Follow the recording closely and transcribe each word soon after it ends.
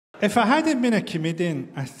If I hadn't been a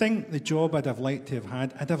comedian, I think the job I'd have liked to have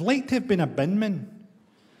had, I'd have liked to have been a bin man.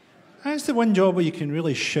 That's the one job where you can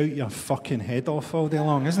really shout your fucking head off all day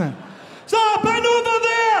long, isn't it? Is that a bin over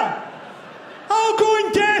there? I'll go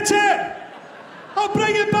and get it. I'll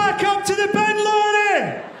bring it back up to the bin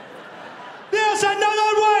lorry. There's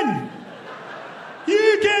another one.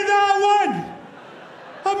 You get that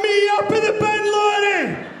one. And me up in the bin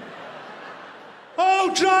lorry.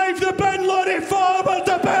 I'll drive the bin lorry forward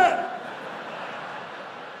a bit.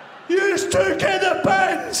 You two get the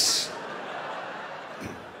bins.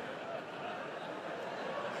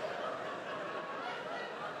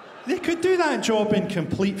 They could do that job in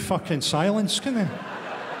complete fucking silence, couldn't they?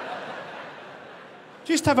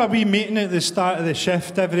 Just have a wee meeting at the start of the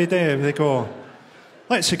shift every day. They go,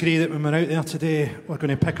 let's agree that when we're out there today, we're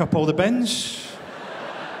going to pick up all the bins.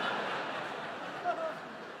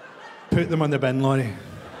 Put them on the bin lorry.